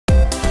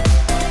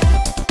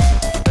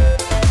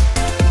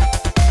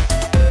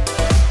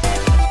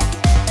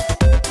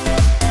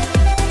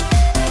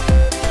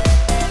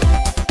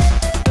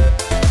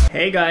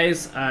Hey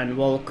guys, and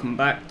welcome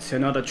back to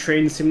another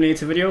train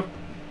simulator video.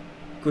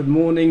 Good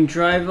morning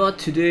driver.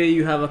 Today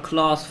you have a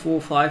class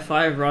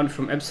 455 run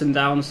from Epsom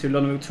Downs to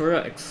London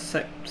Victoria,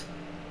 except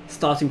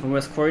starting from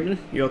West Croydon.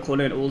 You are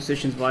calling at all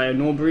stations via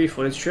Norbury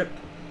for this trip,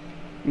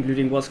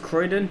 including West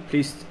Croydon.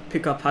 Please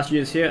pick up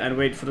passengers here and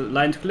wait for the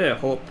line to clear.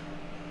 Hope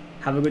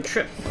have a good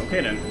trip. Okay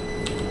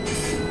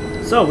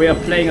then. So we are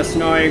playing a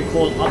scenario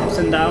called Ups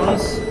and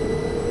Downs.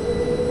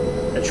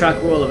 The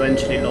track will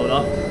eventually load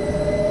up,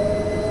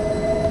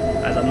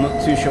 as I'm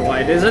not too sure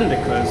why it isn't,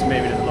 because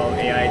maybe there's a lot of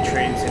AI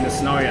trains in the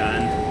scenario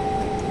and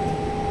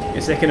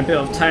it's taking a bit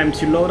of time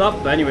to load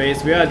up. But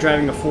anyways, we are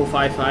driving a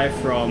 455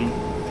 from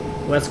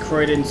West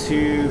Croydon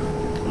to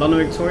London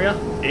Victoria.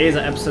 It is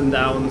an Epsom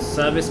Downs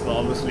service, but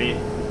obviously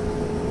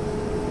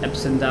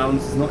Epsom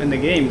Downs is not in the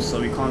game,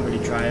 so we can't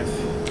really drive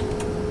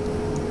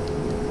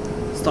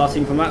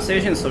starting from that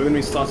station. So we're going to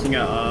be starting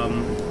at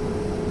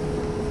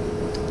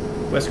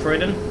West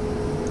Croydon.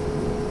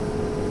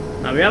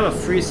 Now we have a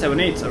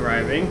 378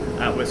 arriving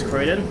at West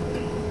Croydon,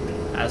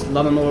 as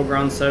London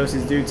Overground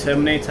services do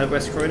terminate at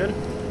West Croydon.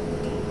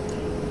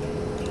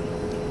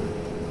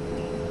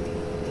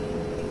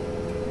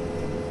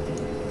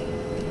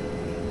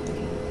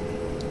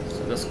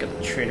 So let's get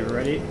the train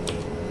ready.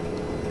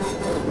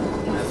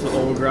 As the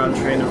Overground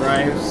train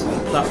arrives on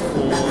the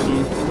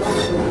platform,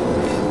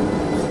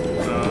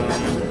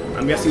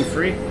 I'm guessing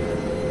 3,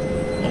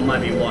 or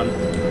might be 1.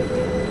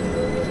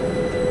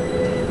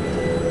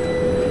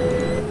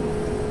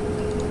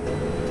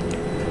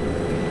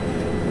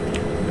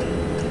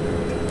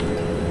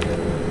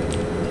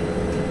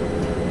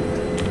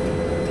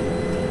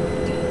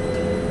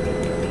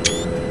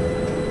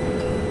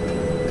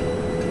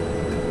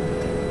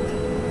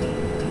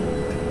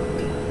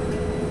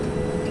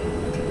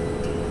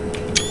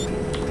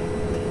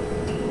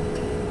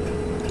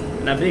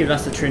 And I believe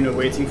that's the train we're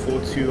waiting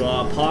for to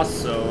pass,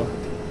 so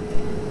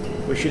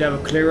we should have a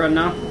clear run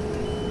now.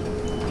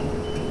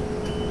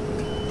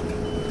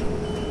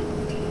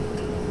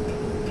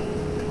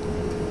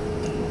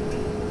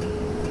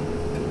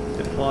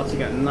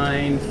 Departing at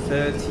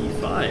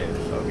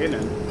 9:35. Okay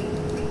then.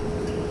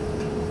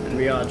 And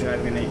we are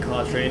driving an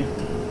 8-car train.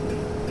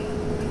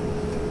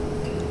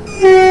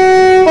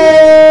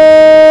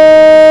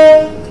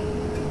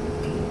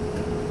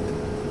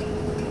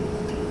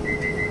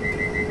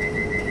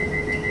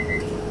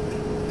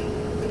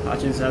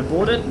 Passengers have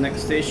boarded.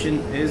 Next station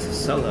is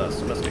Selhurst,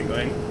 so let's get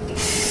going.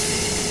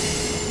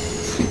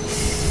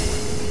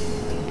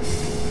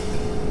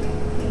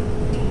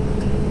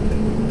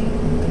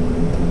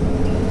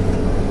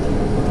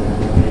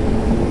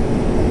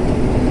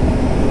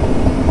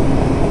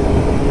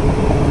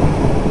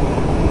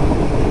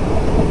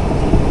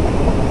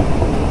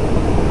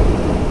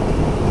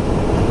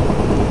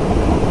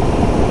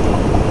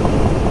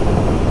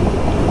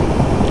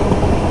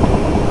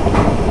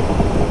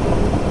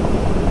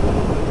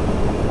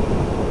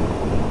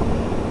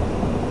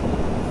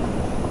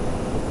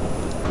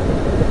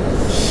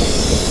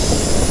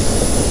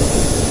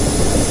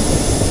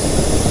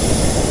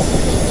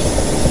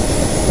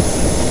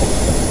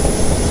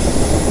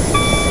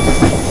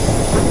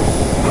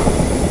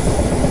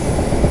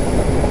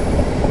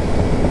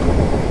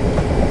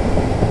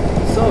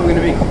 We're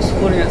going to be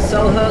calling at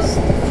Selhurst,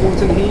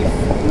 Fulton Heath,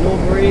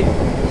 Norbury,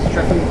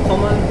 Streatham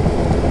Common,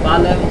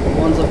 Balham,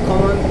 Wandsworth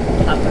Common,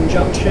 Clapham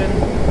Junction,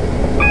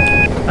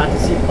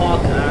 Battersea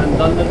Park and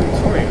London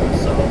Victoria.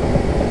 So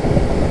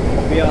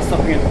we are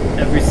stopping at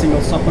every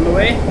single stop on the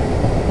way.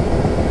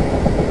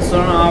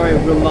 So on our way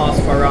will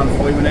last for around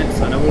 40 minutes,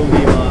 and I will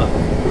leave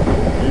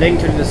a link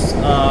to this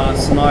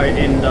scenario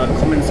in the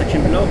comment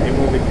section below. It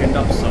will be pinned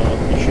up, so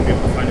you should be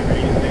able to find it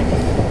really easily.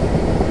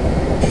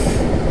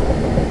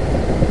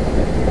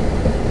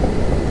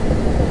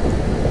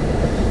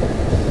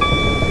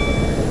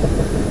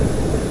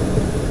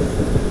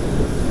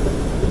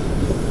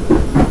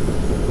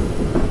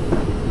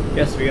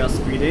 Yes, we are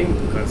speeding,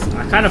 because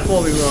I kind of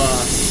thought we were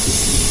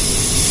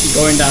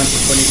going down to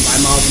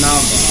 25 miles an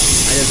hour, but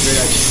I just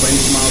realized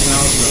 20 miles an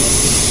hour, so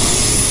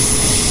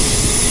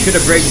should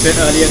have braked a bit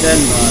earlier then,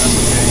 but that's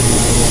okay.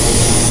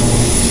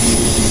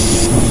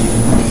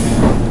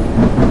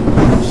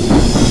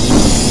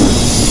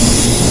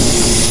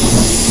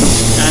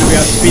 And we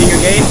are speeding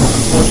again,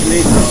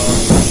 unfortunately, so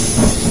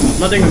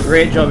I'm not doing a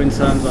great job in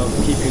terms of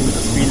keeping the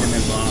speed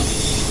limit, but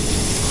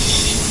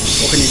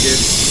what can you do?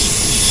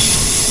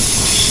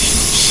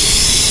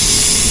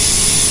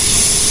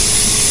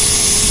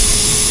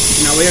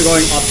 Now we are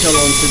going uphill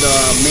onto the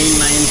main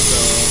line, so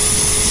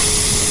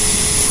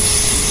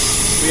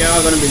we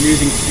are going to be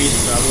losing speed,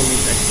 so I will need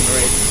to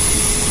accelerate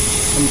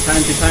from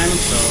time to time,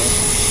 so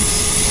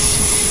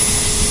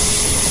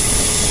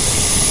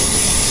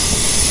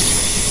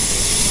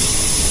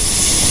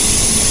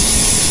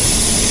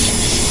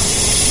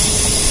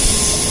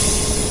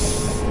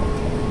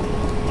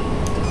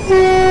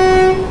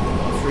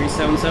Three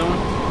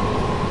 377.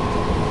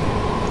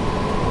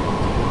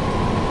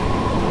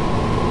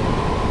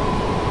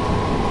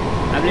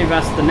 I believe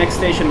that's the next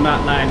station on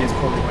that line is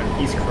probably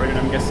like East Croydon,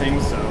 I'm guessing,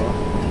 so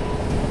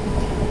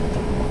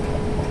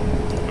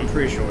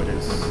pretty sure it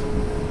is.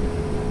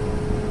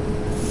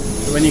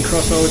 So when you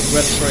cross over to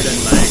West Croydon,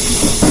 like,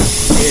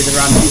 it is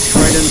around East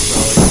Croydon, so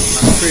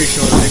I'm pretty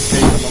sure the next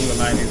station along the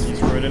line is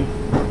East Croydon.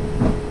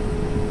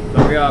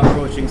 But we are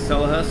approaching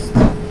Selhurst.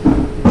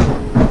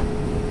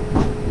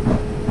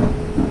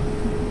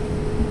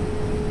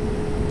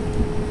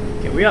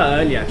 Okay, we are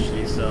early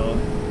actually, so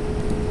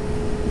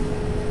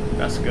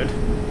that's good.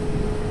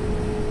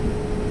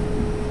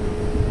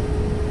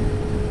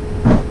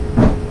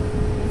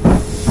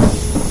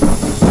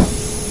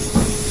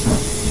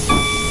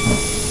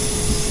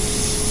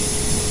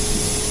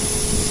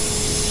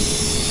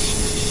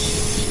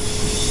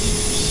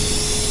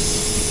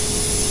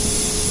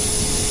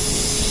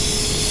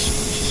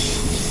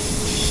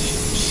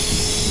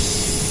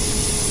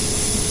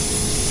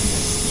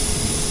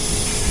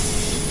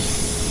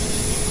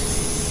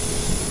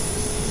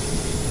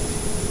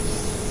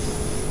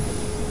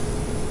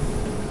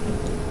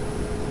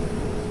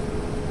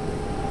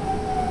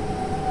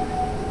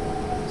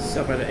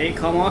 Stop at the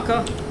 8-car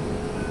marker.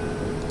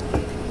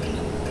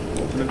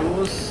 Open the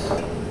doors.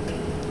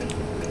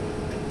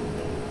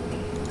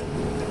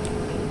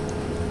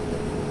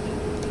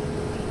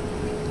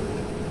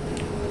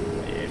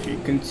 If you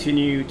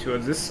continue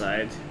towards this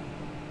side,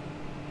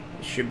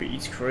 it should be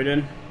East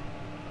Croydon.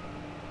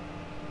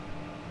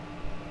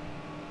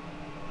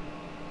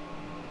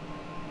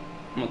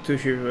 I'm not too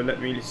sure if it will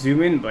let me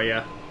zoom in, but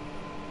yeah.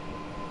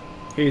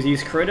 Here's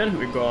East Croydon.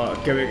 We've got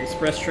a Gatwick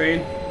Express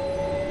train.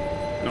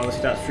 And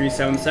obviously that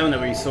 377 that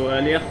we saw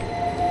earlier.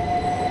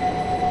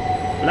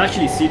 We'll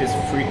actually see this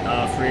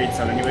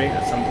 387 anyway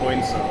at some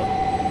point, so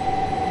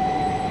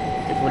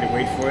you can probably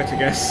wait for it, I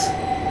guess.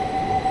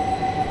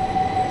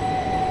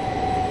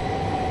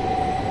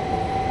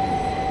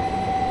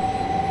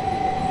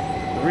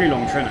 A really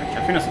long train actually.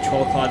 I think that's a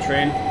 12-car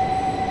train.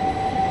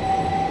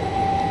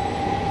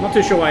 Not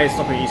too sure why it's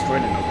stopping East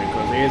Croydon though,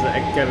 because it is a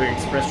Gatwick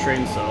Express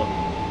train, so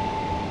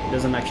it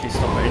doesn't actually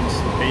stop at any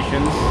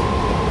stations.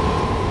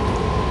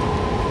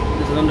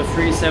 This is on the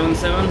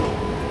 377.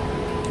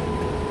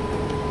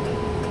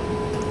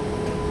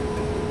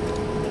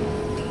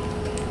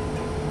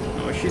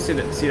 Oh, we should see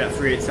that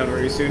 387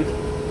 very soon.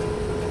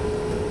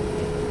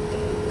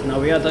 Now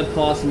we are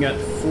departing at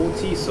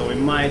 40, so we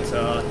might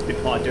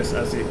depart just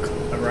as it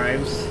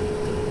arrives.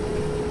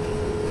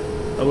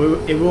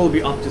 It will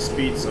be up to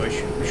speed, so we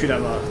should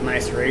have a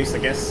nice race, I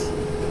guess,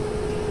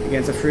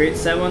 against a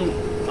 387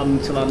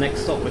 until our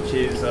next stop, which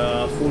is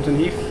Fulton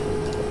Heath.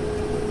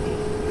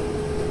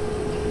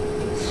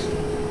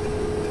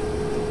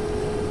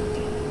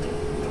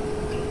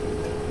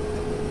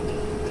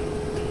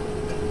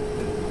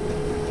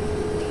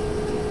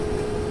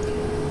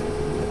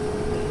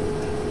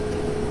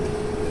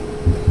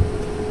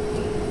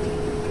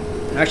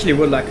 I actually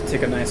would like to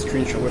take a nice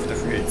screenshot with the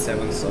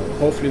 387, so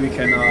hopefully we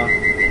can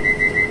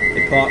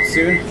depart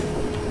soon.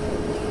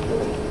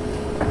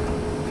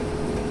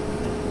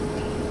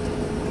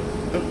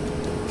 Oh.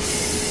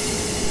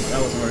 That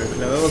wasn't very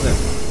clever, was it?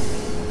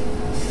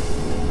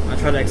 I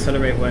tried to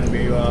accelerate when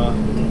we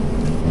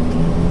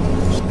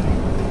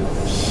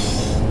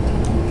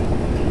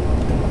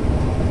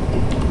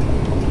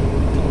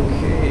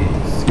okay,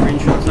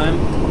 screenshot time.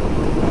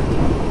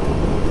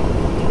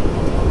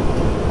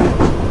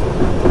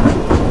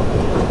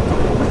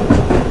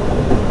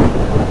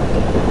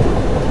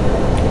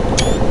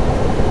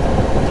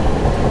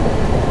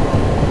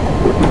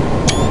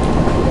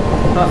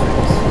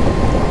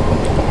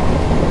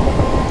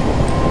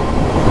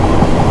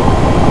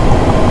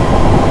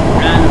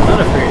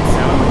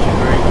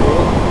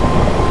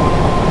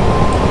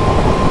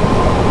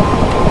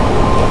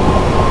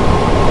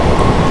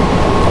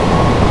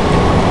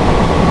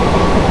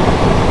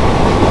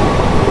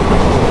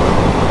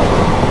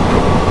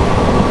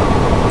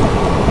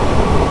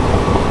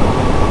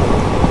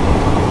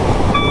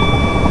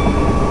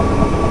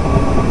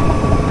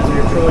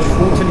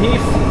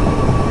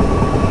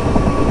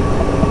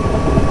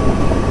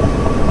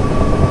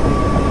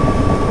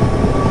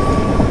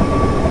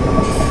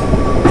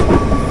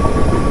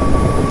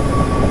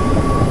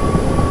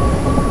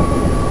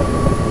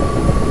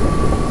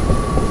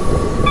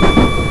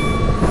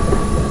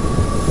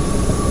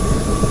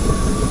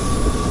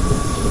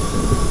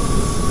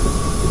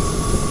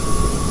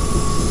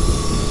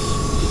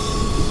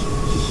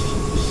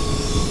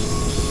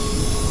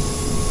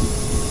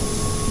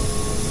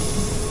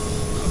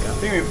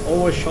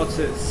 Overshot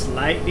it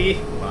slightly,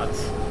 but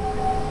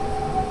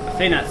I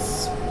think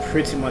that's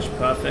pretty much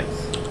perfect.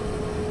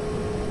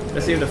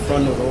 Let's see if the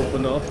front will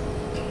open though.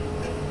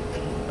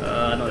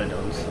 No they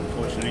don't,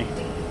 unfortunately.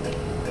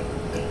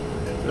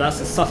 So that's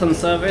the Sutton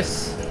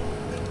service.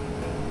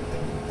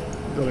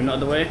 Going the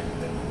other way.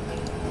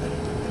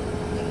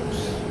 Oops,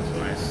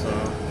 that's a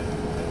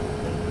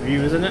nice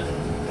view, isn't it?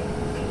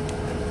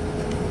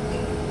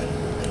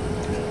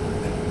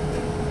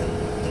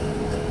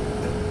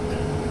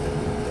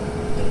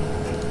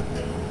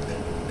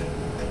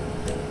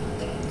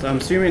 So I'm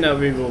assuming that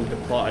we will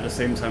depart at the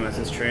same time as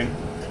this train.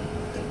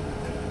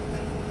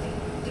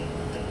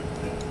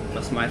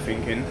 That's my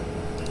thinking.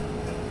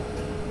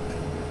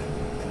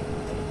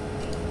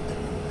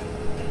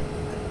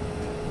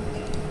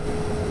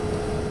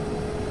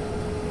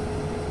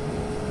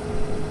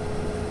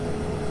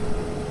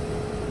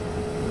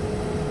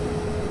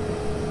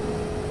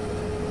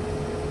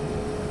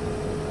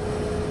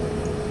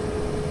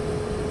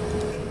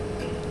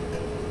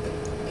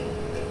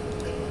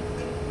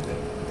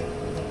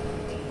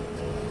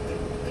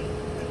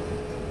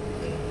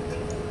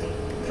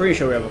 pretty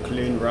sure we have a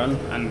clean run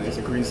and it's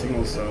a green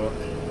signal, so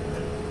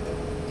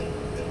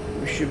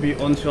we should be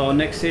on to our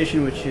next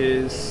station, which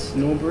is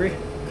Norbury.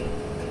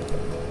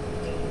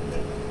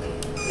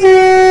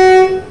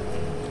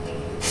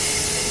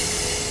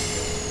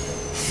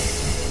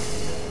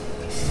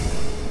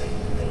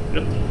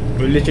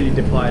 We literally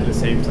deploy at the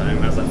same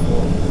time as I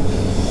thought.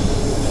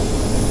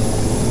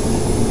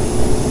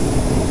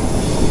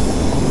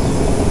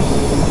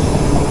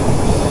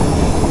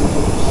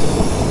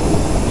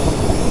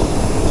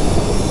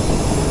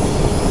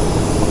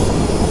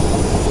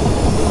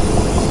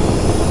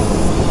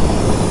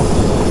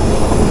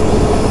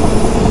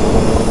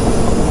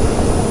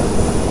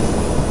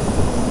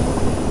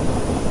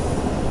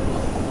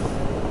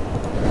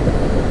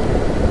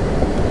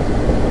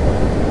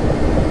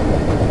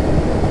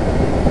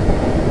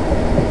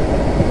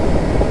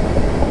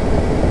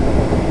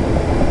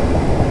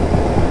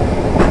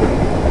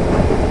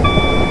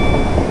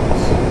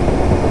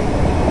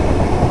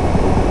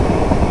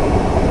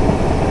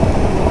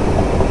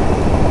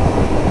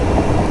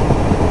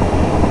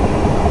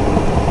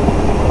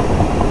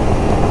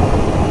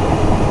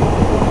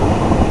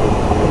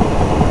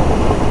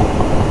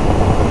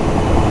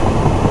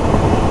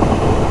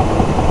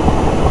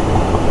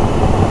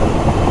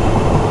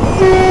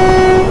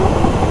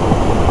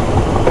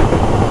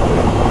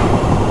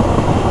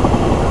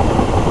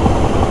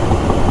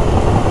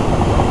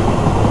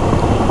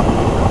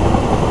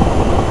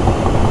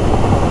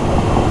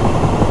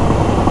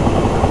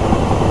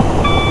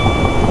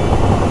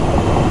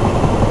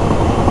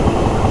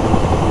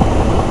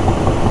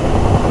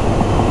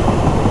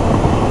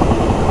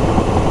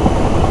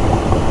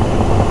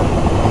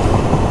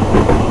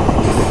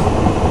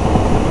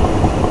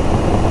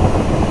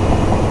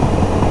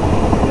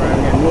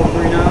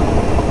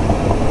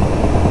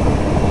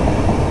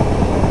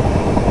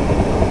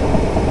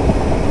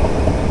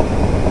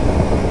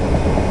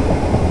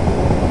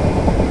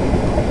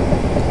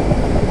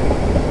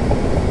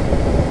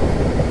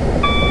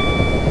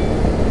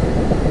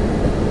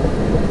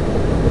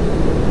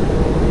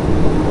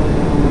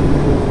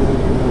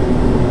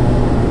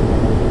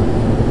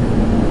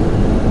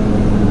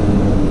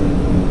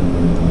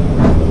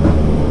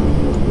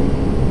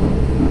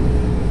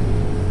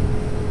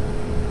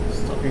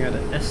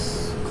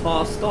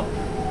 Class stop.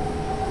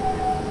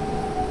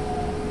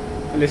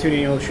 Unless we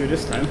need to shoot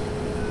this time.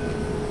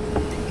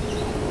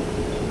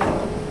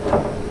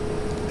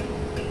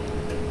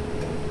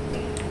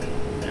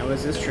 Now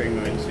where's this train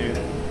going to?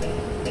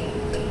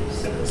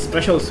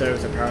 Special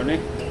service apparently.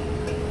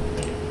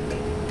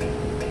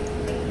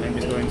 Maybe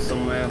it's going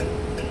somewhere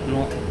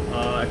not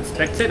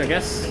expected, I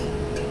guess.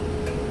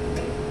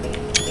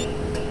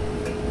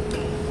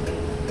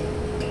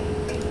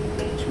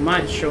 Which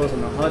might show us on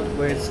the HUD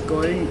where it's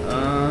going.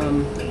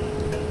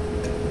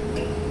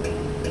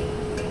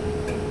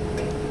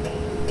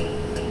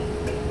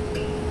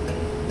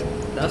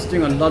 That's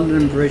doing a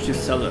London Bridge to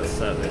Sellers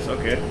service,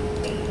 okay.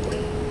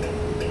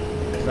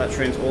 So that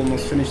train's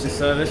almost finished the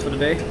service for the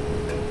day.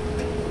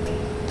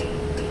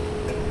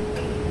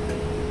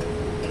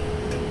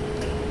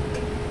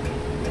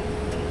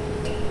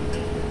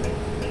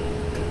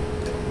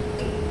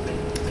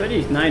 It's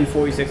already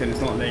 9:46 and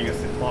it's not letting us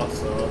depart,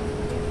 so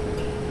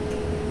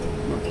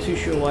not too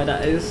sure why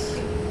that is.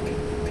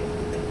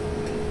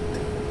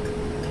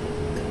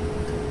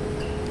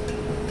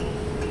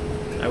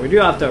 We do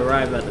have to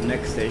arrive at the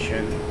next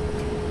station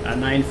at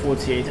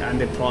 9:48 and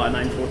depart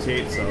at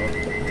 9:48, so let's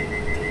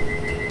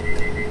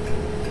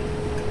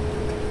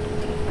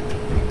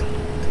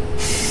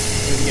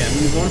get a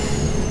move on.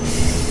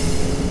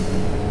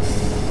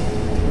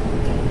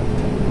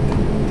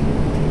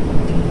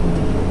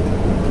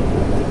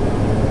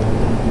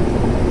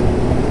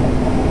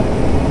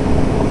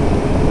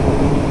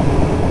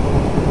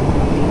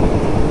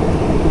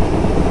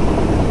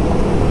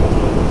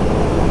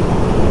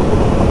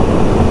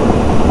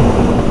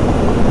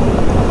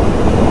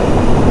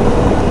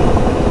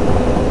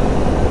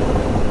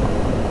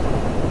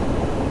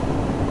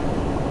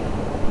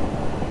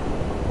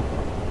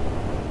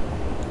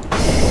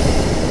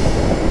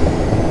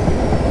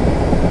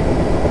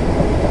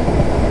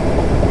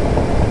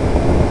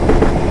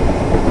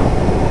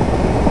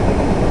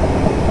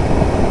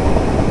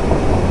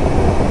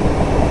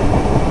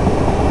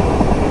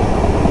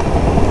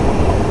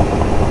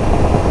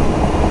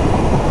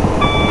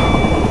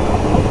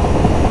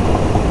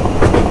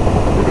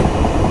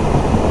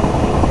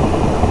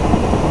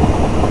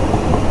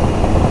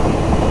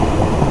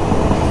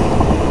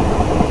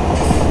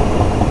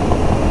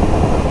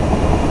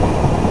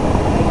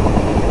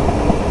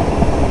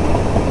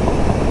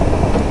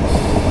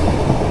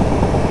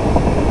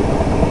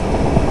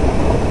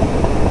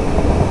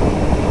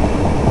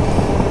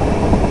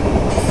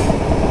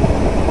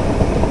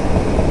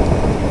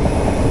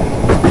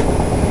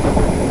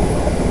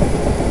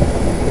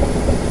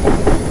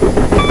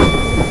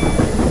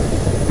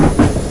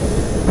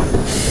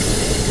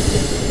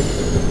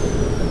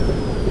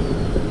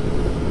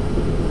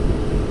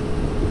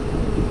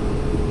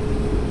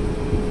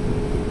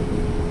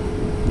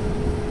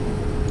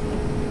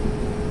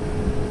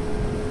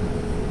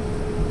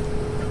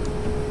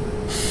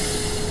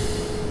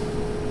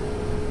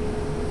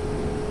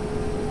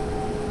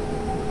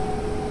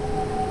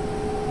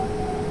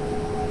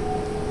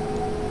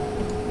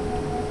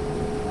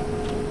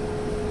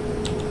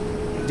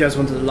 Just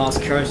wanted the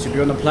last carriage to be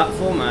on the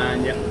platform,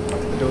 and yeah,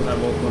 those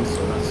have opened,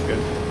 so that's good.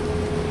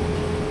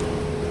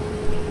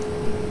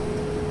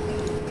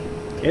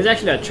 It's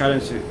actually a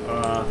challenge to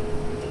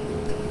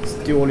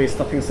do all these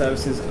stopping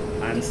services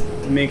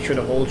and make sure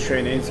the whole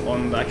train is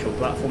on the actual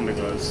platform,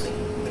 because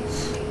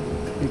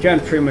you can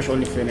pretty much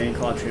only fit any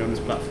car train on this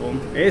platform.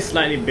 It is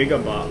slightly bigger,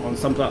 but on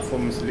some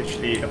platforms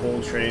literally the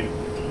whole train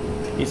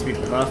needs to be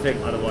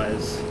perfect,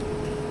 otherwise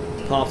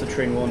part of the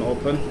train won't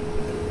open.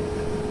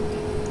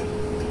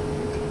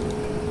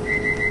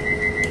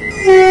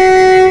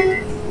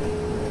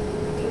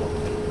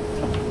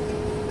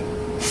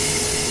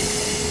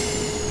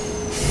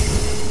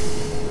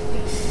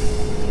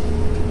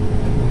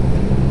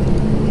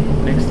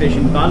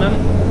 Station Brighton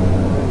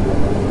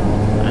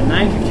at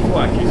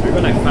 9:54 actually, so we've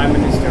got like 5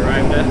 minutes to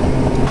arrive there.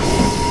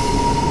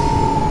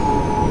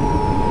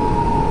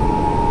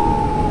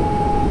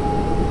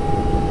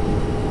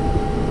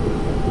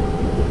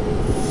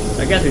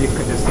 I guess we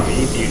could just take it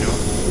easy, you know.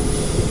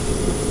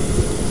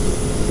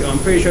 So I'm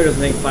pretty sure it's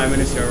like 5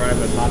 minutes to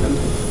arrive at Brighton.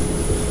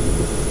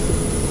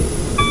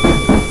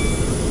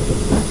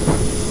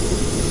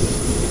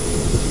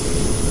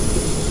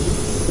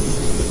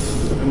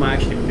 We might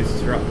actually be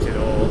disrupted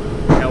or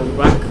held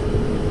back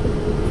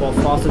for a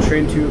faster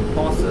train to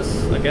pass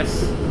us, I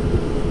guess.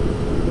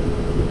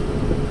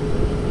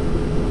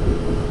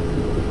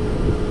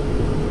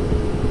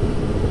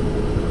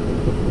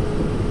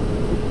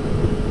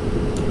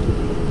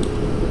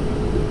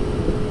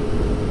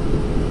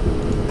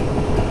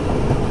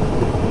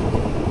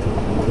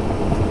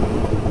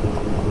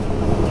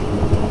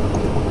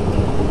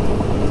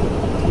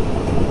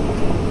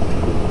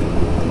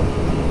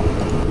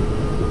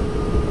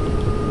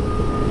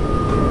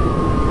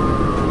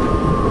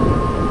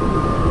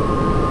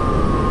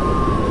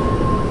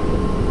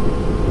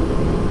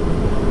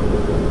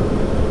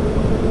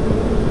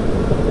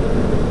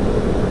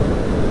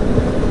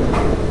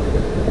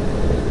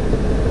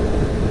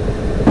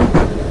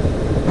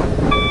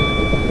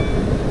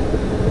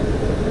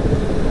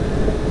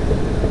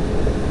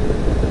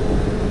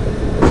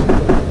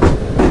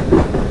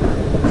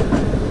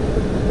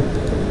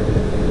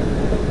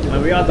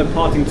 We are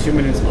departing 2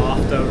 minutes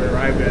after we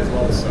arrived there as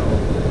well, so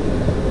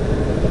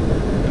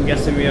I'm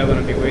guessing we are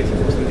going to be waiting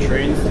for some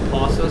trains to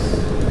pass us.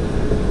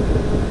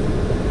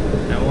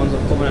 And ones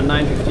are coming at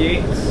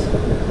 9:58,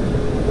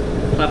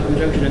 Clapham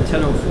Junction at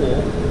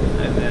 10:04,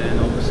 and then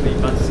obviously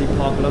Battersea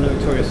Park, London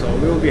Victoria, so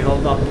we will be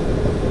held up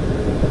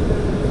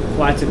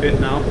quite a bit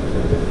now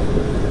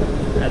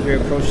as we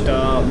approach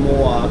the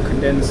more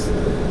condensed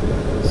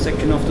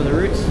section of the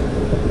route.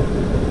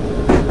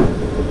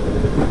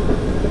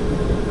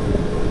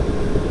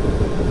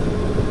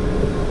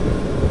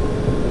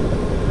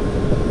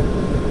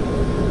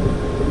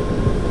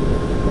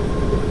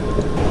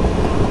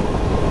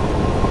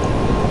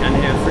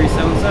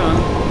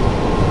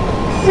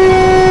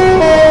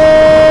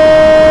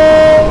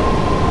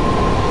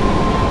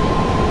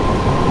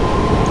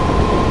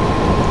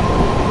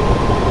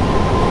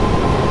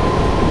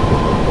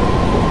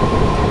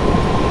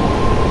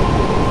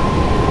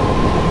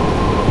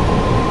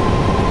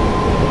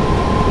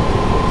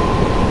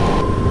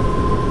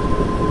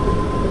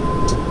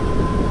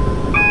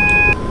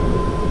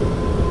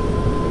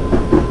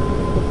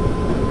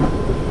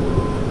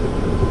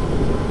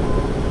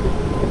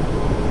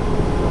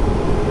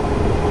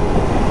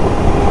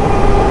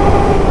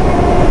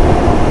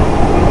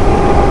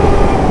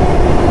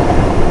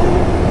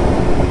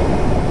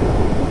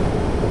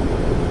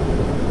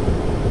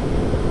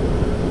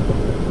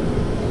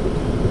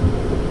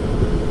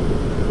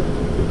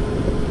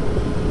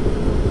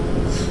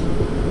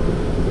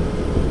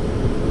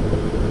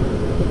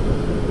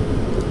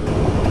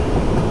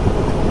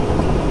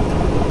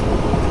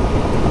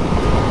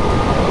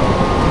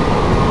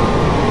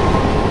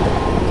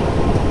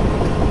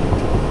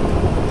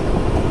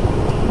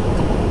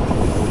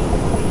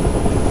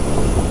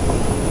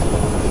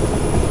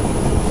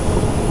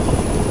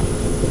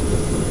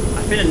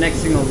 I think the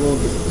next signal will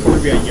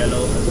probably be a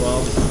yellow as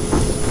well,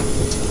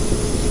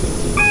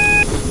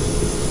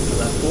 as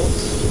I thought.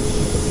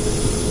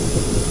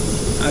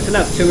 I still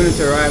have 2 minutes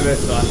to arrive there,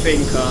 so I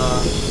think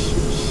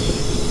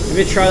if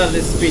we try at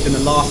this speed, then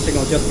the last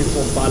signal just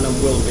before Brighton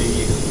will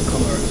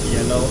become a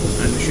yellow,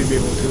 and we should be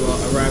able to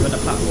arrive at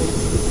the platform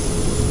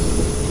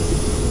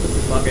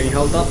without getting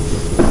held up.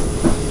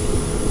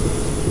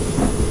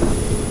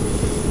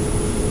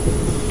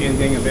 It's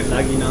getting a bit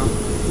laggy now.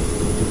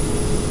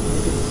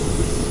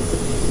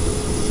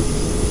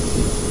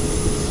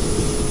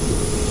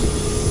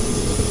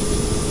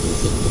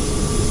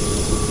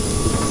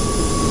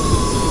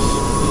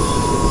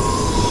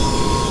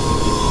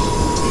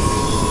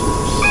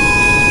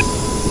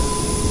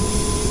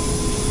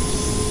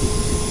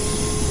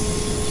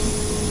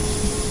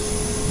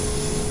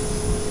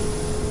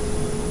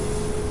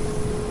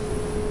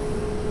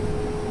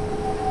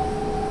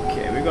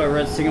 We got a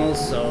red signal,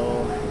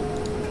 so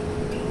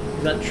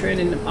is that train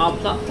in our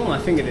platform? I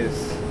think it is.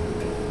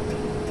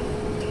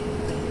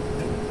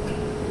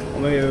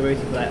 Or maybe we're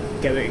waiting for that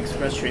Gatwick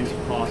Express train to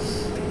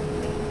pass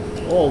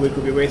Or we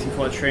could be waiting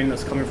for a train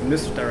that's coming from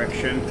this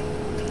direction,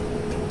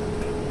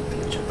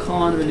 which I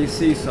can't really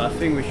see, so I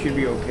think we should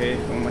be okay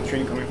from a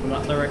train coming from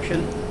that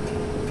direction.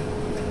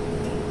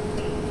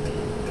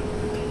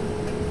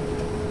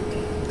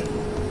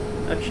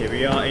 Actually,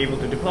 we are able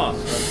to depart,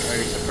 so that's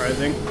very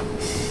surprising.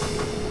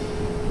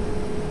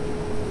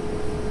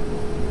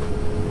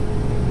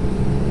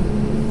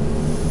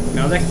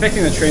 I was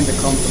expecting the train to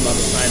come from the other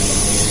side, but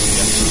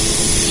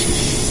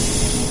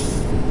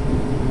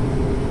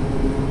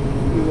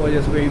we were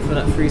just waiting for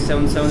that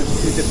 377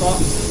 to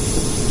depart.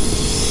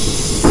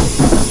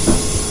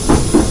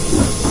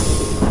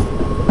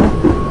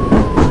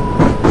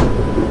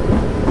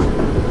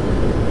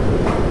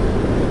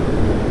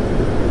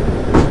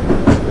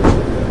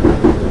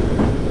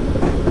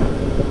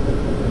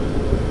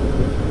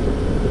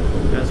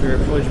 As we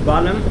approach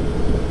Barnum.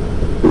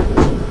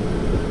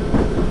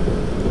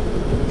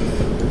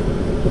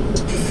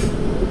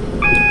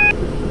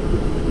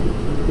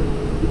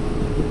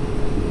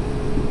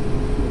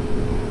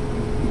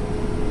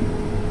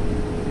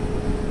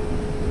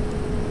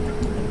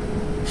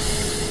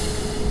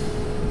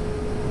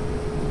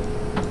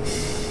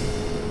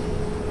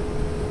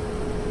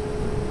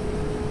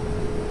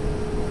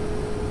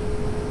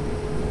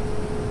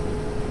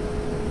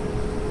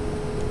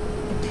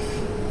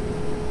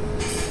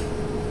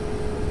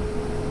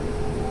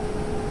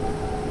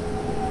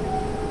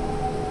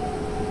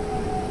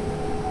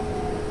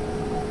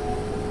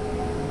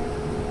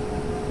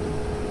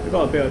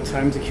 Got a bit of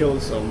time to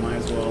kill, so might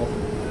as well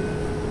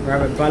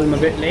grab a Brighton a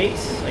bit late,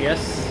 I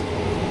guess.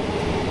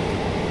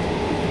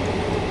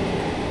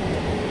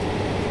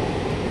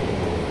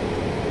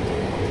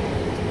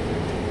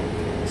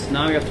 So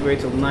now we have to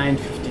wait till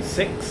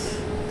 9:56,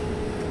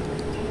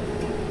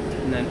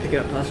 and then pick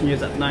up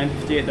passengers at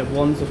 9:58 at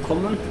Wandsworth of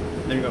Common.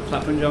 Then we got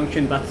Clapham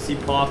Junction, Battersea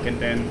Park, and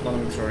then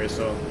London Victoria.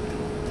 So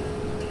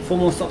 4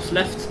 more stops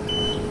left.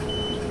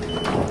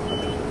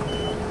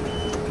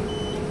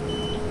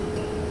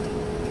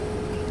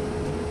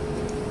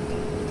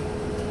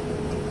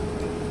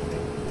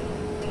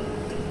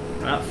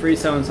 That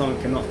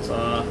 377 cannot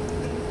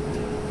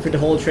fit the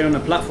whole train on the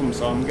platform,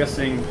 so I'm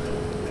guessing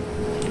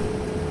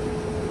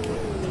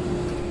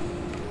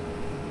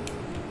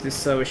this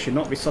service should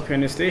not be stopping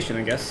on this station,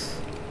 I guess.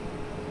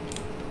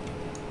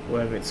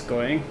 Wherever it's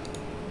going.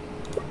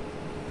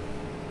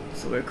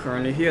 So we're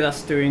currently here,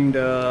 that's doing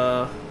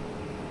the...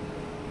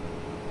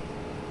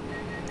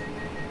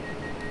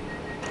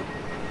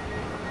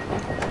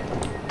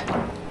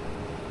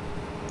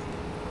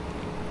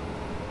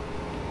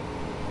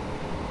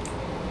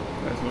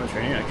 There's no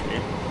train actually.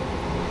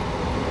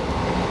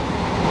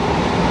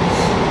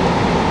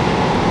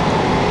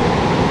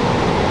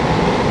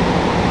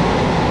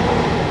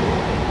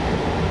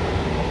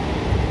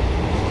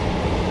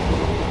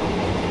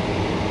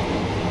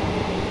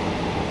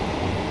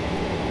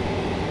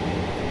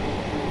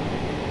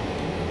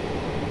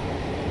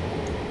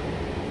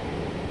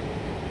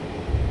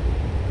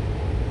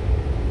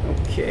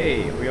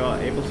 Okay, we are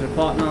able to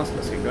depart now, so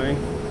let's get going.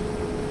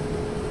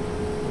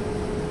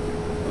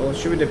 Or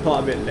should we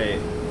depart a bit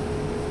late?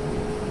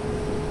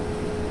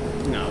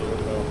 No, we'll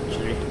go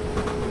actually.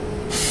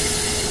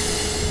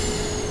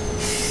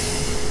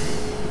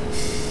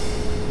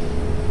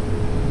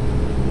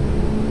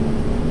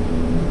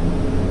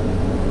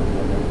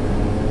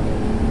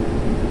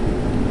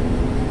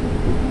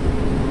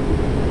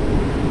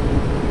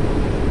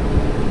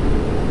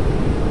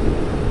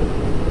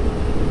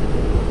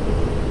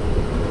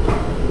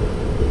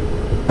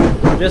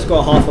 We just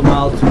got half a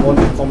mile to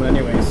Wandsworth Common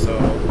anyway, so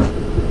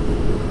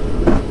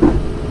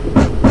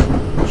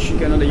should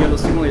get another yellow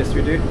signal. Yes,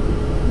 we do.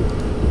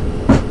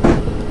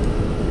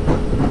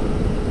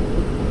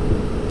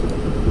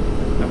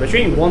 Now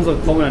between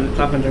Wandsworth Common and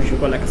Clapham Junction,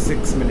 we've got like a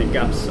 6-minute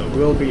gap, so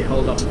we'll be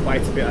held up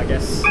quite a bit, I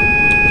guess,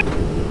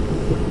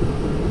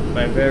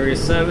 by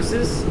various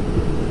services.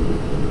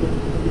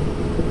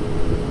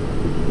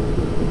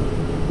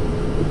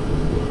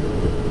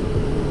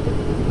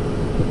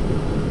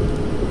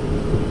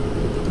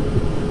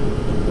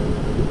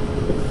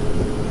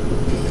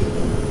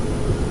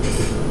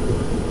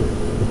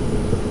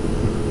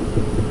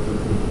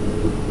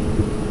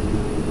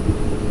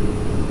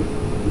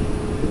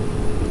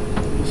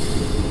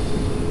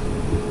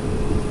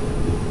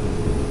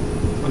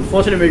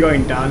 Unfortunately, we're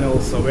going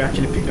downhill, so we're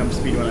actually picking up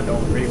speed when I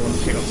don't really want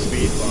to pick up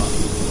speed, but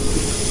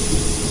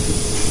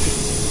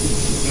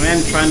I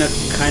am trying to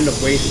kind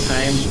of waste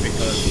time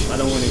because I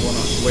don't really want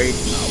to wait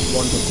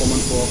Wandsworth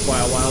Common for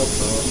quite a while,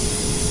 so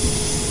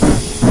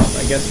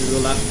I guess we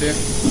will have to.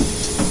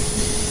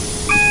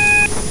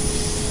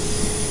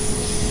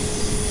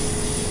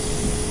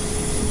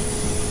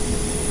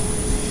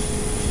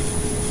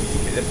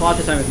 Okay, the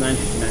departure time is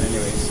 9:59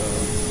 anyway, so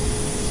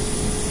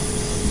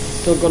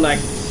still got like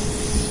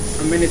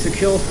a minute to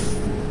kill.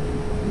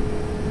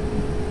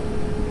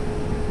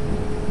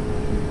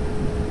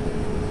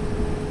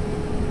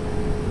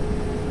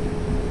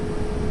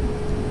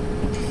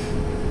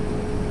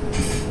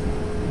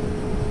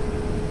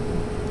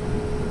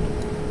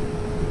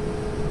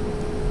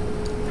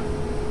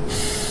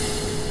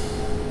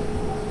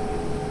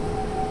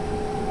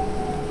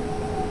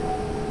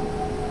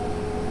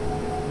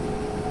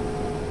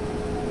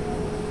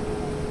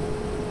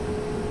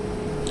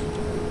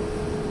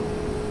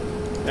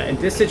 In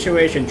this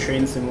situation,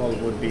 train simul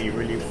would be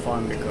really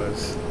fun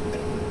because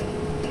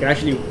you can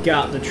actually get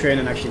out the train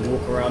and actually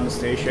walk around the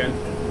station.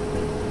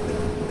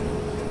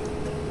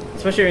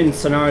 Especially in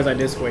scenarios like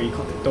this where you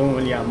don't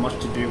really have much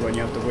to do when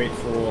you have to wait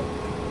for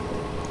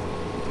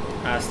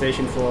a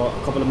station for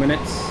a couple of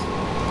minutes.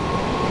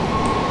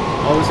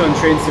 Also on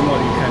train simul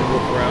you can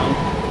walk around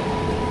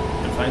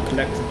and find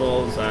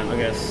collectibles and I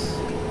guess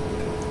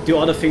do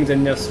other things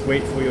than just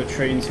wait for your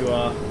train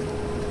to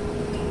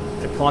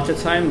departure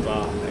time,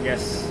 but I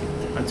guess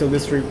until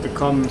this route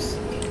becomes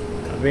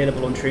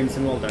available on train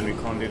simul then we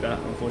can't do that,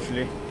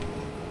 unfortunately.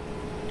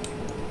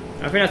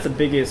 I think that's the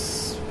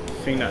biggest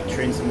thing that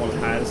train simul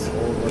has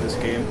all over this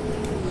game.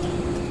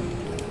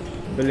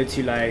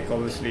 Ability, like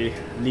obviously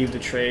leave the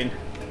train,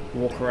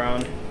 walk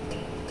around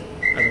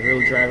as a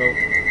real driver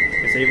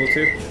is able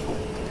to.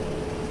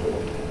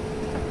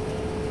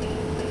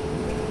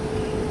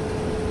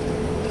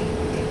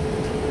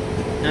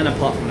 And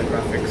apart from the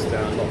graphics,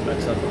 they're a lot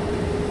better.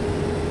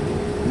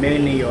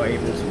 Mainly you're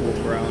able to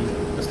walk around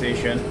the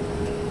station,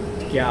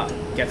 get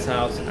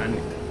out and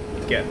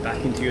get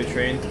back into your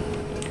train,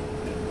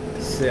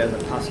 sit as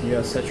a passenger,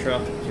 etc.,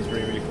 which is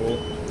really, really cool.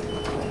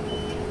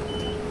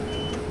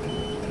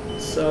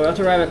 So we have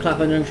to arrive at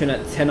Clapham Junction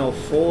at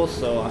 10:04,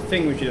 so I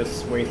think we should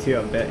just wait here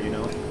a bit, you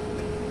know.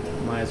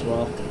 Might as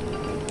well.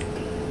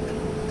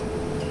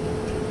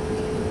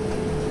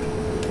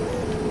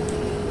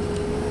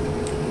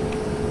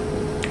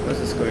 Where's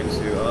this going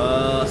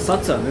to?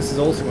 Sutton. This is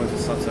also going to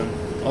Sutton.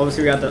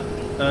 Obviously we had the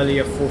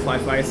earlier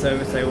 455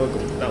 service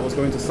that was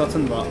going to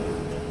Sutton, but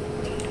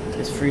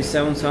this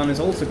 37 is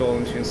also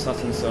going to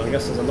Sutton, so I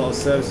guess there's a lot of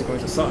services going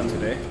to Sutton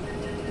today.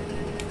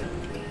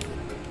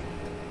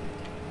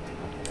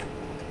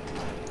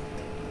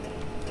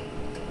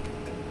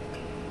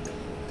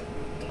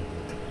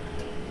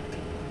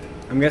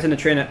 I'm guessing the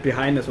train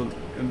behind us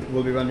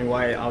will be running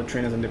while our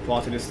train hasn't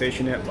departed the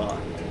station yet, but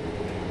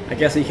I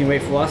guess he can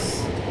wait for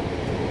us.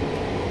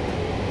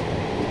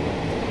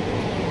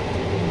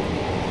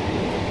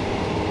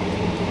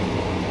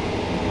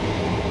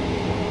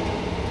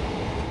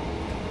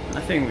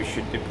 I think we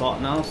should depart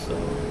now, so...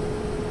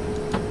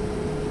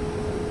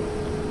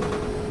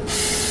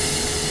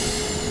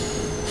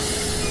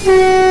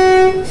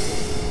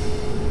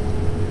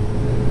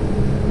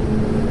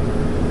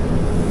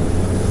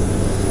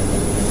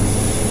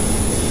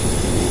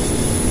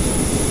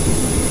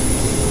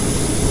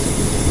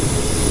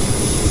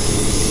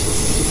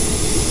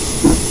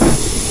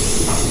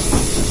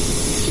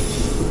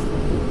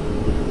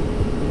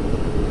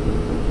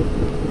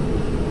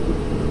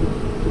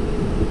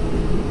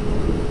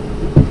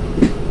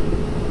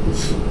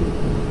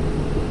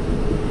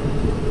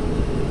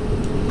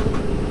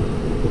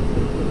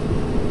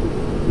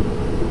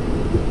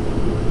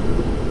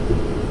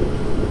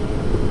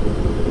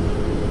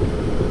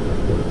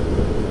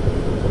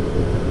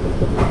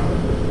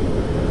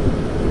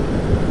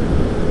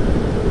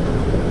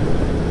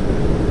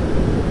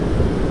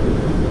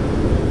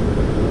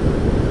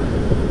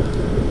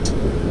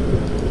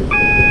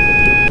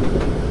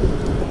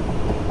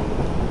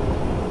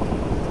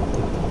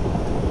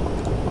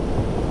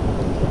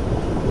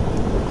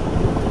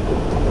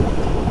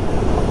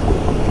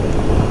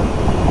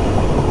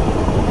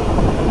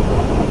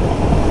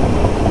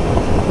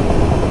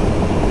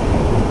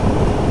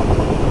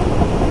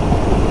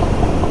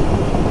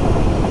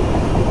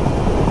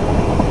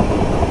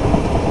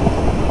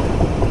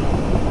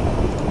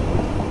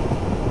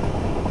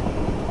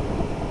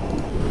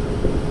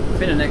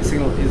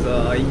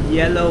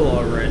 yellow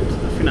or red? I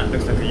think that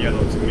looks like a yellow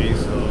to me,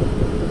 so...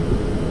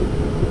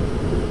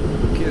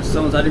 Okay,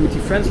 someone's adding me to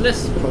friends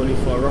list, probably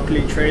for a Rocket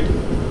League trade.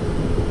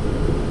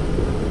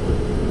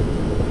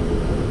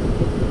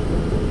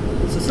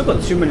 So still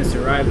got 2 minutes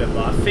to arrive there,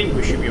 but I think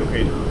we should be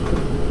okay now.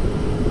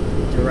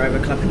 To arrive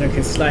at Clapham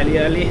Junction slightly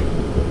early.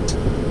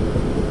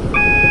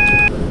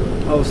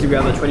 Obviously we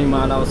have a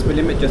 20-mile-an-hour speed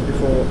limit just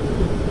before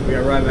we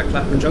arrive at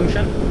Clapham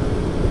Junction.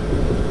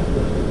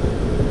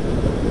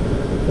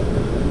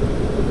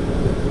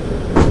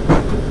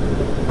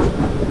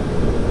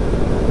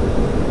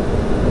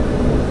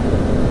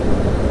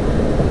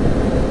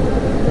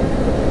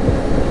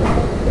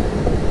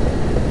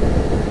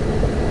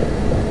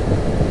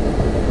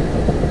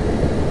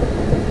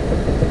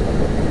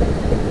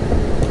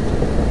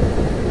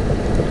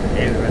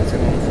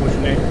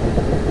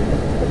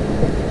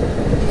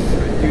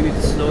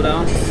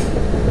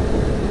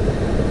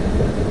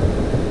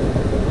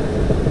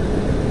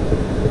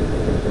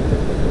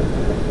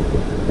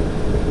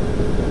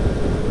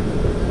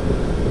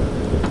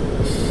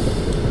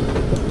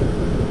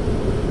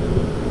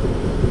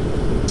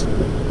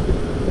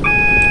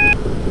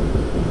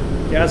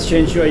 Let's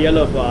change to a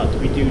yellow, but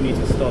we do need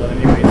to stall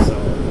anyway, so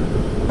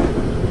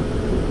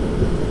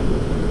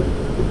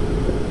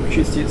we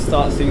should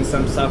start seeing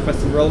some South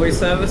Western Railway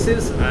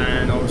services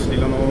and obviously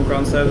London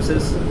Overground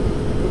services.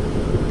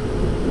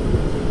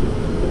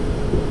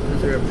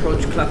 As we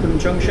approach Clapham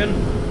Junction,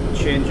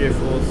 change here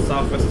for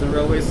South Western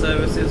Railway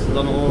services,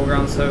 London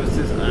Overground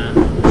services and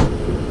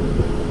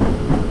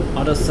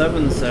other the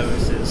 7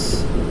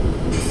 services.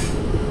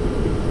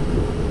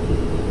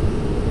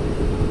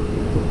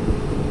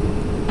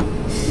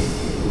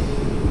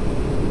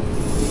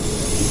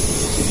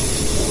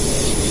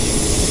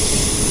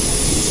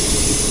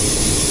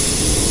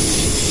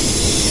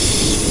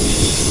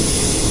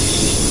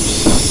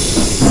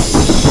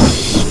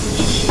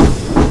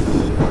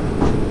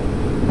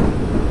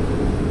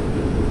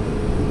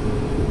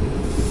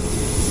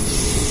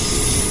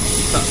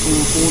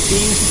 Platform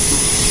 14.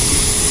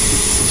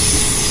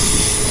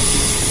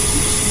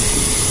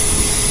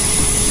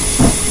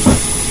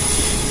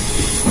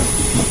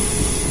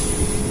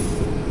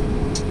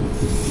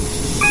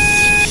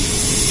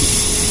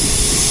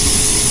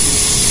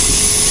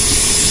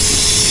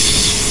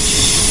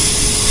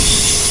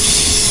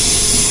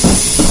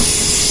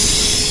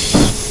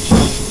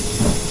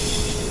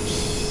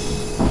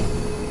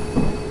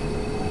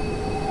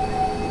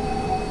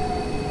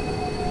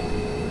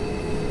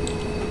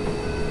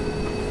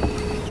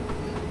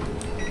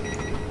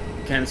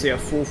 Can see a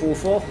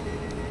 444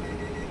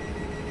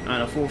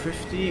 and a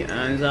 450,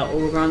 and is that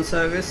overground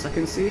service? I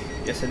can see.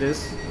 Yes, it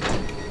is.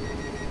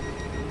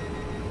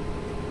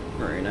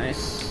 Very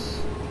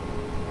nice.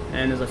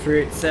 And there's a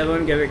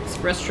 387 Get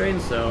Express train,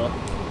 so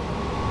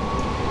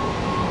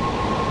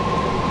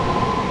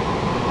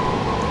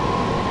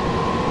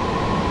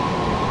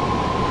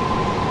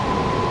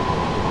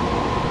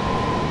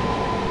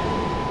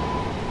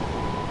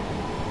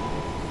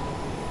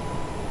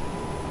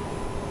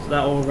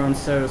that overground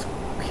service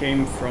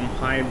came from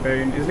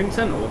Highbury in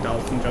Islington or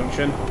Dalston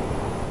Junction. There's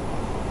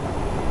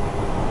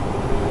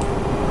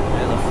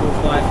a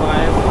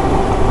 455.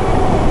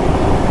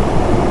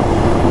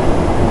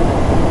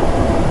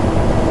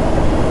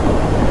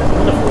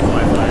 Another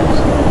 455.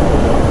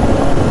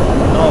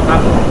 A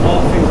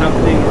lot of things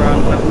happening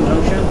around Clapham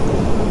Junction,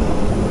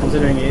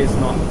 considering it is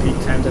not peak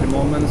times at the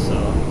moment,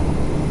 so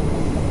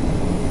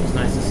it's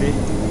nice to see.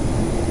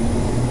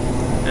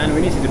 And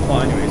we need to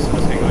depart anyway, so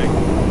let's get going.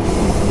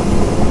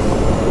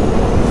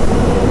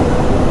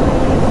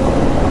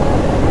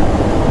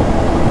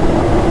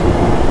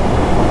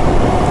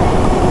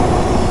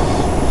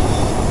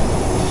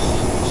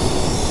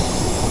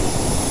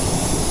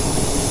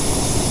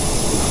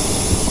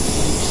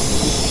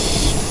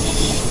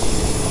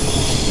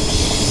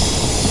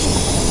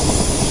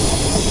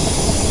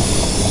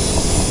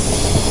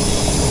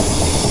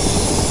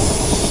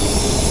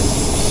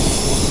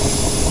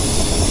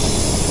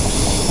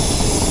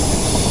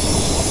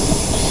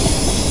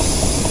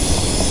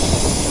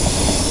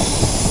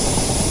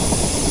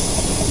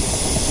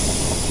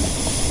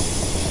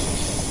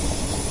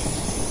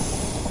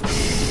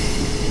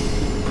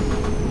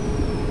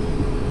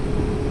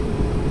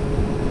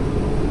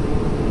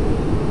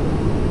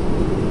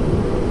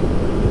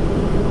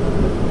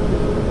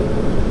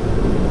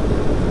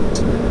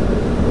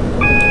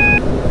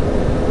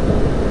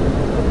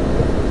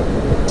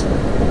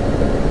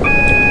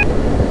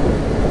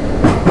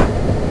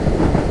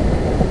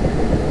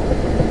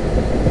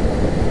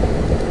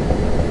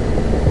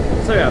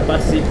 So yeah,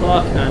 Battersea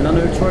Park and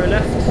London Victoria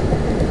left.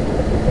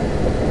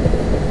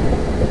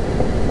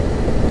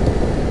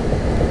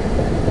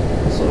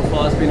 So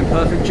far it's been a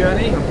perfect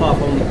journey, apart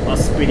from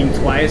us speeding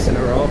twice in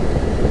a row.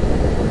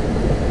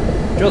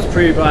 Just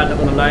pretty bad, not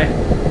gonna lie.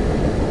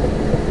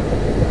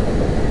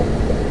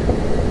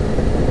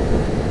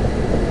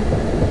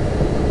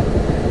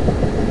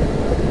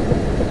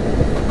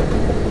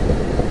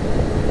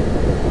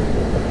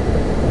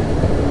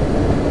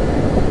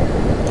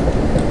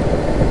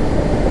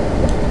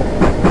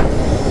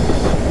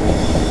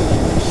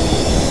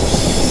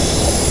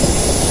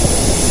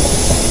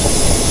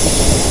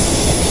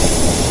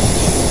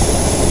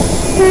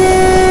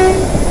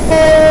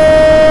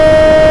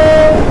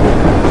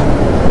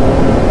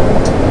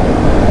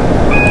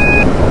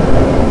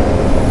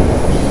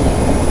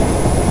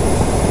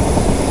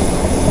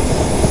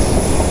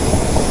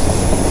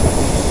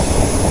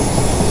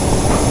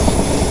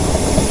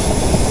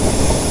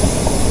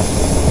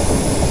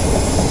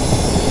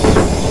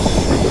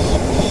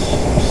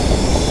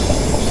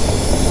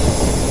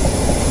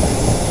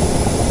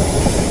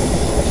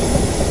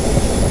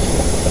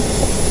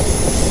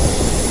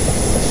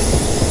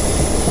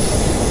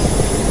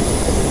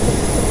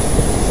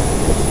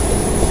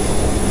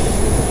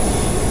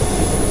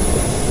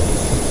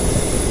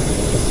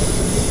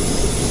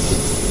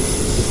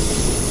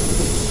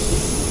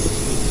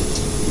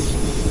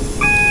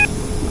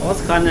 I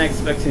was kind of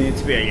expecting it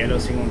to be a yellow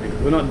signal because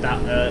we're not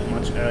that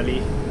much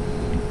early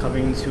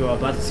coming to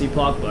Battersea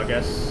Park, but I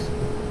guess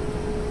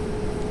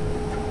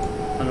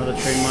another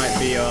train might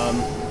be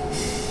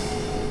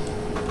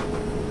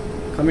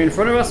coming in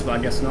front of us, but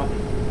I guess not.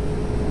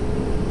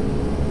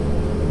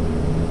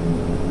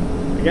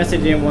 I guess they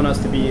didn't want us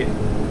to be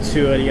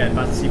too early at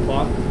Battersea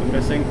Park, I'm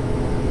guessing.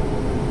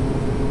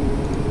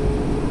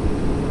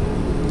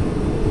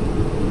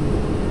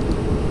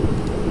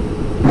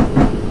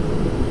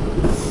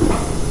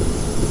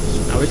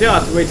 We do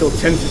have to wait till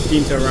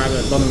 10:15 to arrive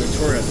at London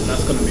Victoria, so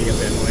that's going to be a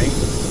bit annoying.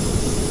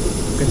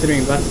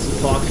 considering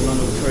Battersea Park in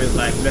London Victoria is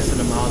like less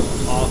than a mile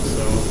apart,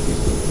 so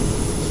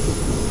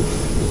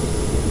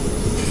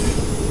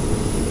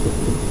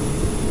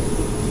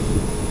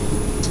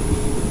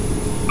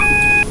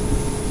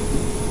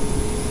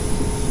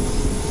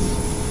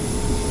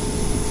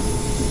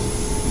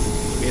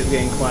it's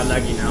getting quite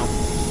laggy now.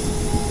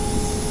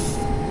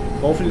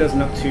 Hopefully it doesn't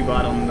look too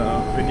bad on the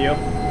video.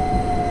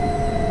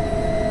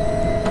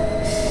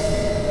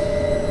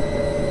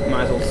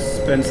 Might as well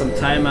spend some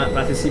time at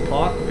Battersea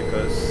Park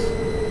because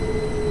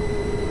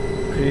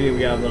clearly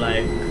we have like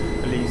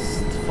at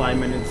least 5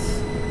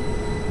 minutes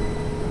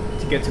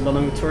to get to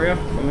London Victoria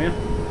from here.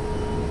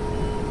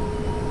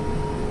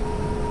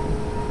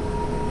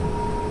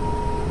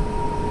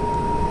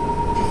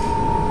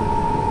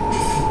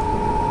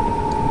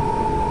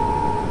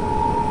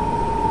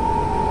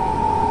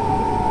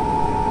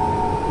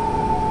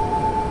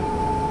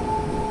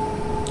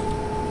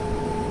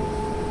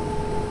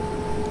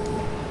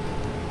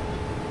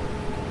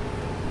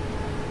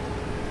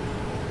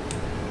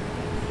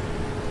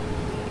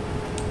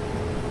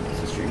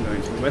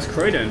 West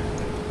Croydon.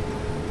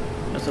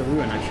 That's a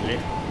ruin actually.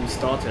 We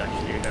started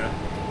actually there.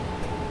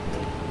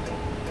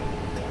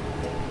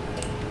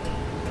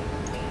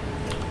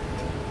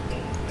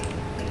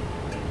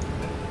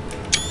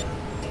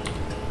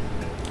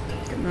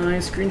 Get a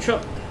nice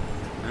screenshot.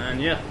 And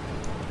yeah.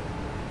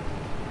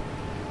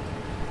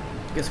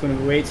 Guess we're gonna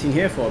be waiting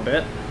here for a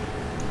bit.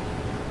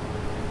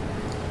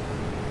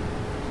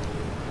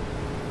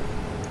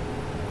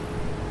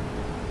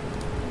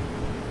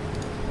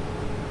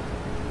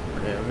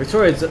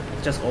 Victoria's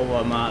just over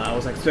a mile. I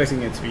was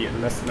expecting it to be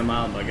less than a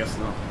mile, but I guess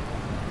not.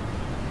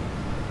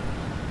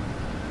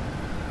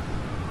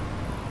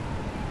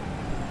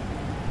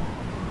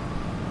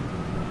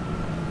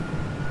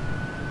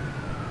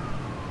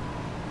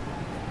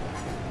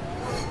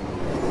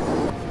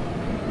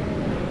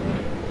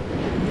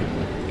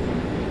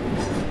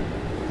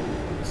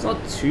 It's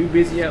not too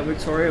busy at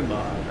Victoria,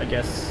 but I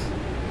guess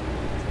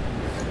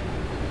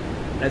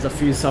there's a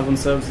few southern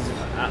services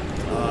at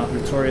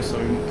Victoria, so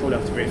we probably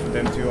have to wait for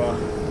them to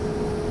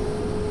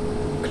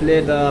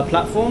clear the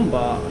platform,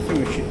 but I think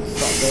we should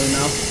start going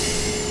now.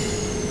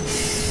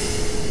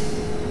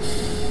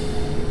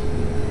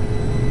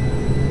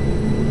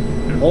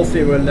 And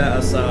hopefully it will let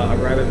us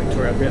arrive at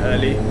Victoria a bit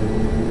early.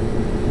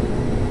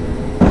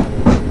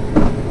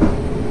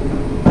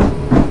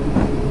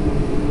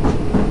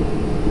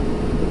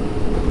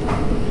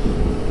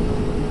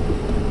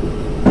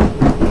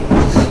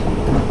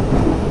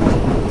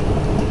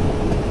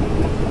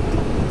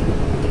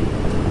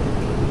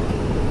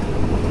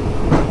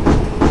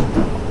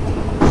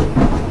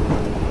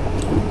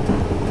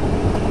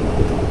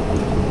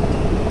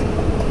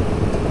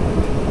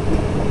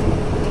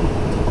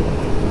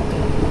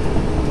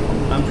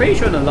 Pretty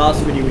sure in the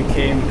last video we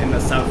came in the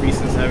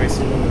southeastern service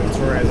to London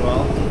Victoria as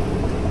well,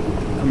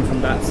 coming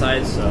from that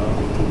side, so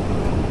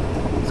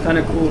it's kind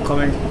of cool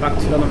coming back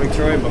to London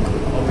Victoria, but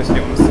obviously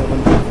on the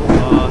southern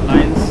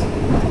lines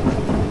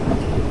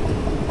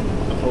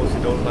opposed to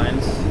those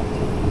lines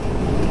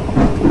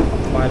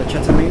by the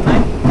Chatham Main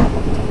Line.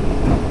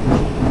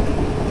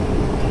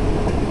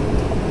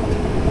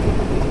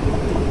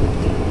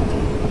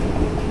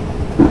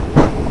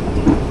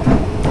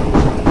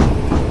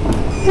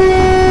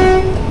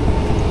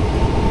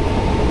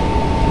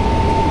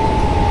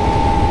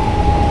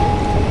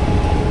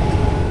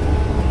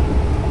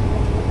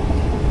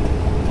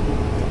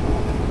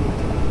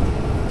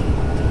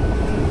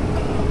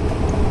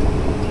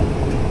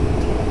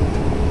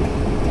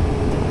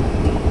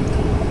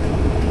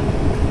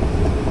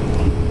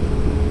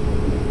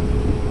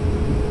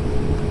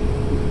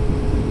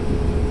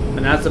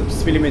 And as the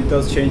speed limit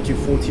does change to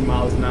 40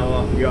 miles an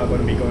hour, we are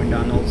going to be going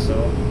down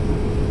also.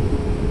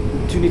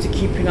 Do need to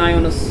keep an eye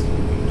on the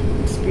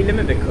speed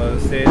limit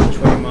because there's a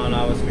 20 mile an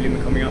hour speed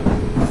limit coming up. And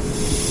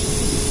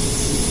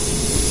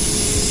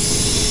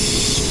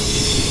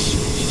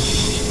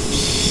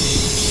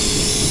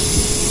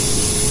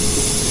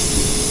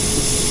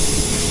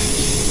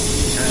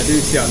I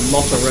do see a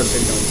lot of red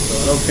signals, so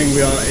I don't think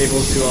we are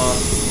able to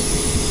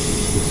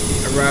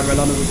arrive at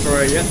London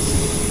Victoria yet.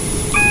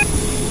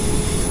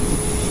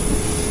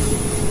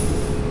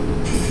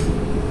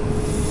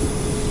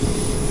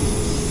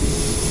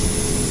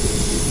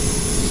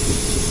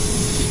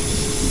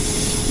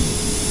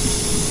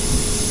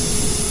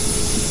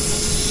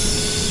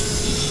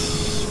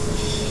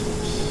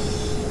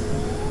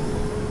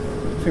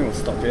 I think we'll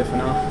stop here for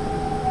now.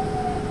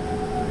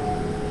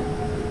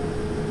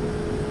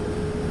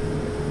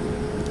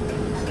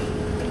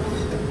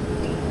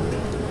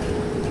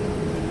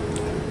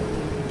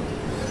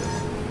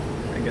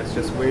 I guess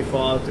just wait for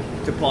our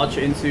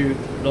departure into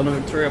London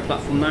Victoria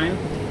platform 9.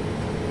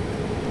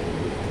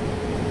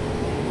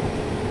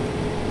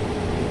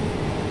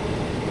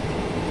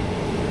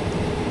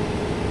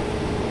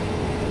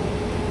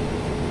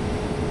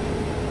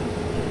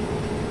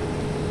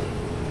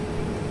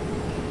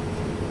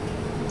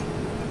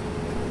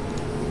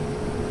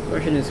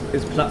 Question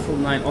is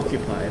platform 9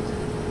 occupied?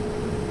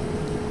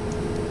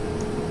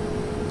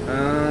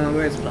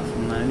 Where's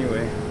platform 9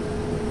 anyway?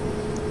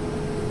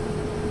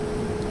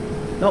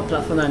 No,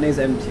 platform 9 is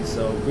empty,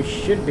 so we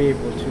should be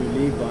able to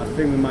leave, but I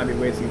think we might be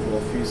waiting for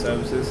a few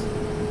services.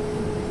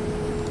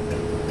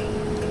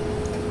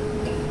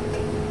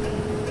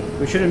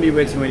 We shouldn't be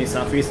waiting for any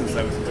southeastern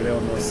services because they're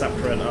on those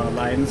separate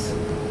lines.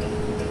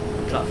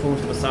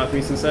 Platforms for the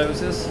southeastern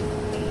services.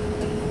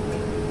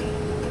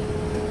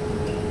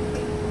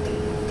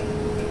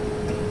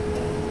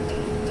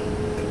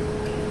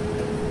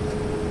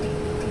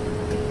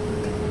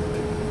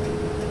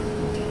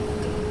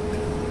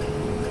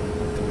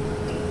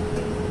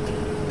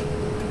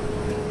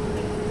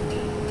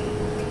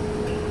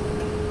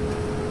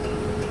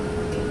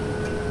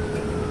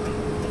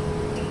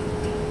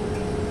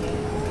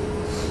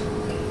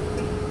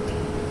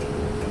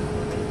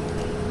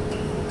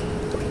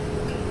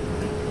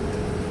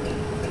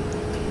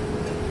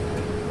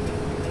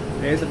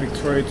 There's a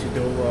Victoria to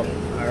Dover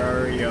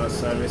area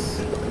service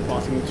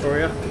passing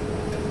Victoria.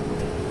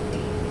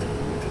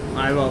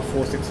 Either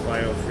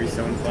 465 or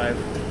 375.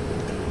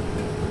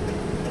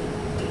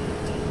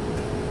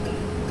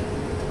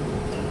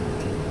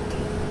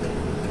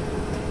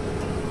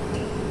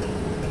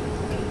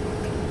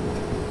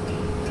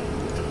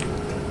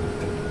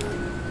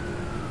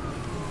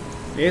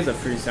 There's a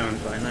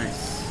 375,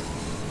 nice.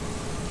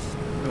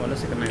 Oh,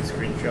 let's take a nice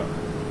screenshot.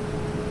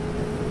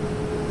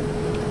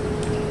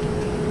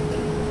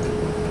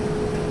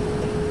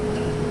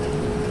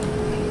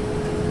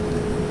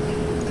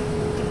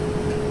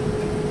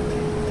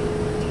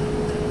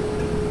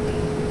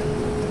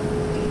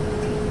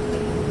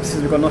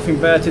 We've got nothing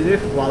better to do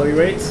while we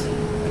wait.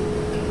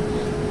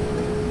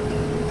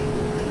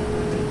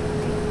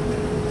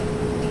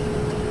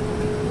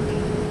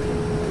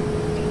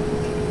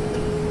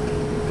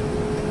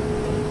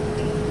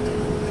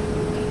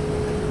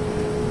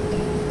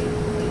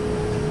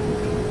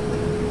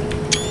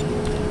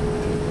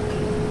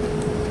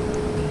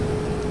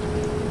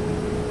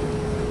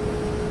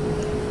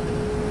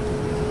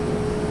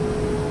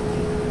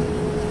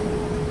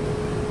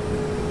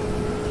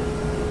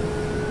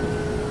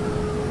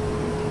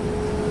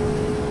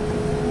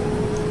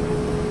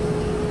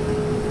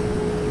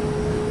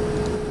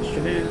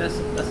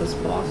 Let us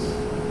pass.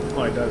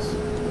 Oh, it does.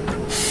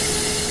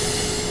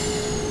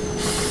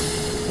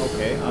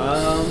 Okay.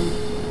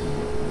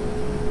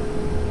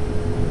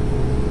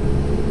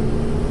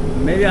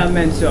 Maybe I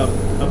meant to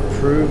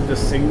approve the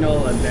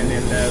signal and then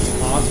it let us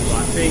pass, but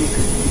I think.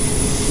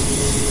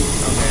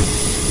 Okay.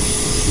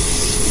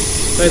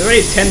 So it's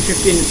already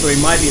 10:15, so we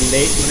might be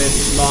late for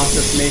this last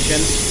destination.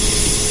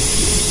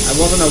 I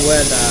wasn't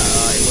aware that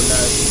it would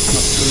let us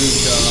approve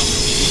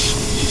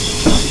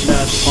the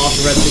pass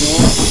red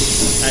signal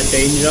at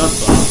danger,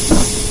 but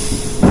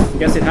I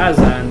guess it has,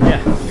 and yeah,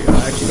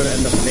 we're actually going to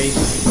end up late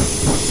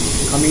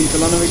coming to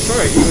London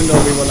Victoria, even though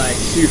we were like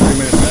 2-3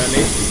 minutes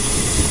early.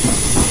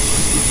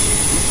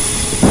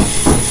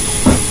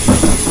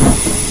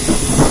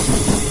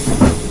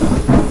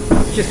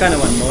 Which is kind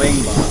of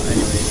annoying, but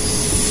anyways.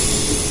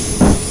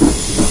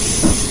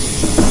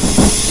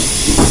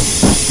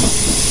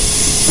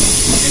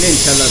 They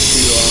didn't tell us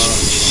to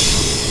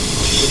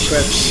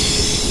request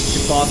to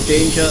pass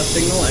danger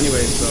signal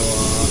anyway, so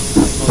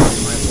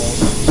probably my fault.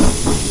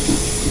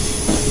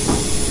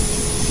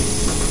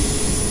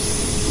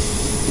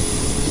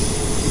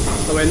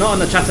 So we're not on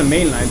the Chatham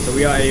main line, so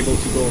we are able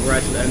to go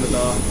right to the end of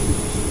the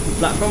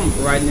platform,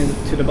 right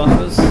into the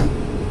buffers,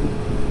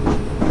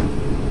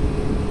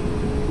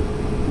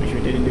 which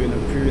we didn't do in the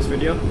previous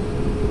video.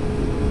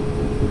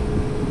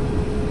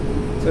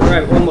 So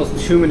we're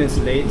almost 2 minutes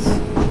late.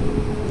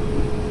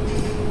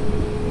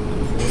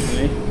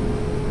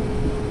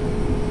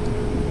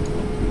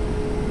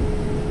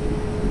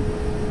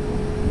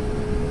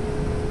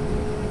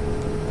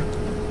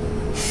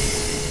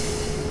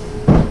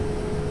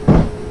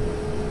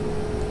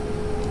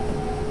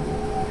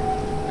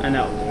 And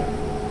out there.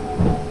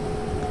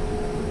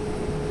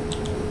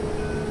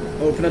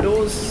 Open the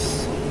doors.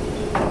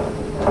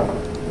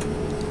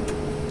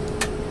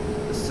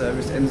 The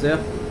service ends there.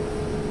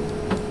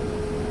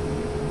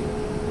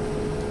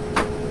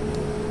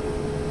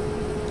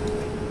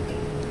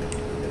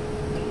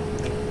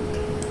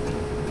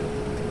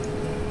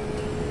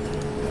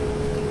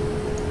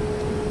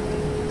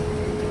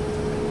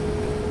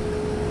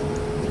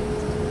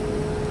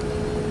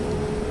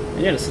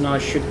 And yeah, the scenario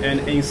should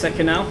end any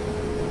second now.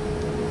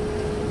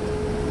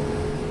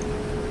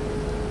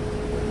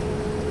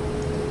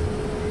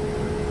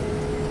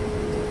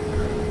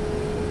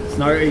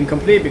 Now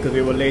incomplete because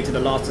we were late to the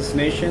last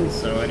destination.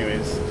 So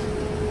anyways,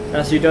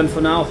 that's you done for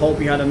now. Hope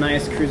you had a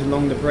nice cruise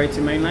along the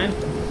Brighton main line.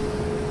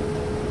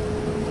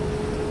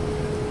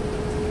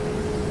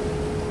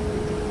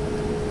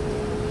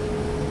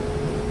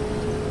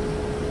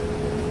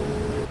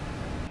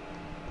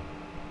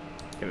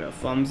 Give it a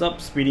thumbs up.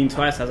 Speeding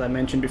twice, as I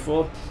mentioned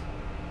before.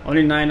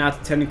 Only 9 out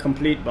of 10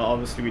 complete, but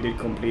obviously we did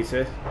complete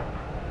it.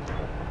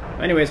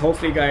 Anyways,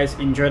 hopefully you guys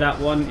enjoyed that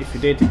one. If you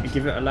did,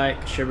 give it a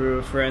like, share it with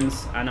your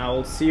friends, and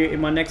I'll see you in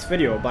my next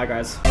video. Bye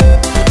guys.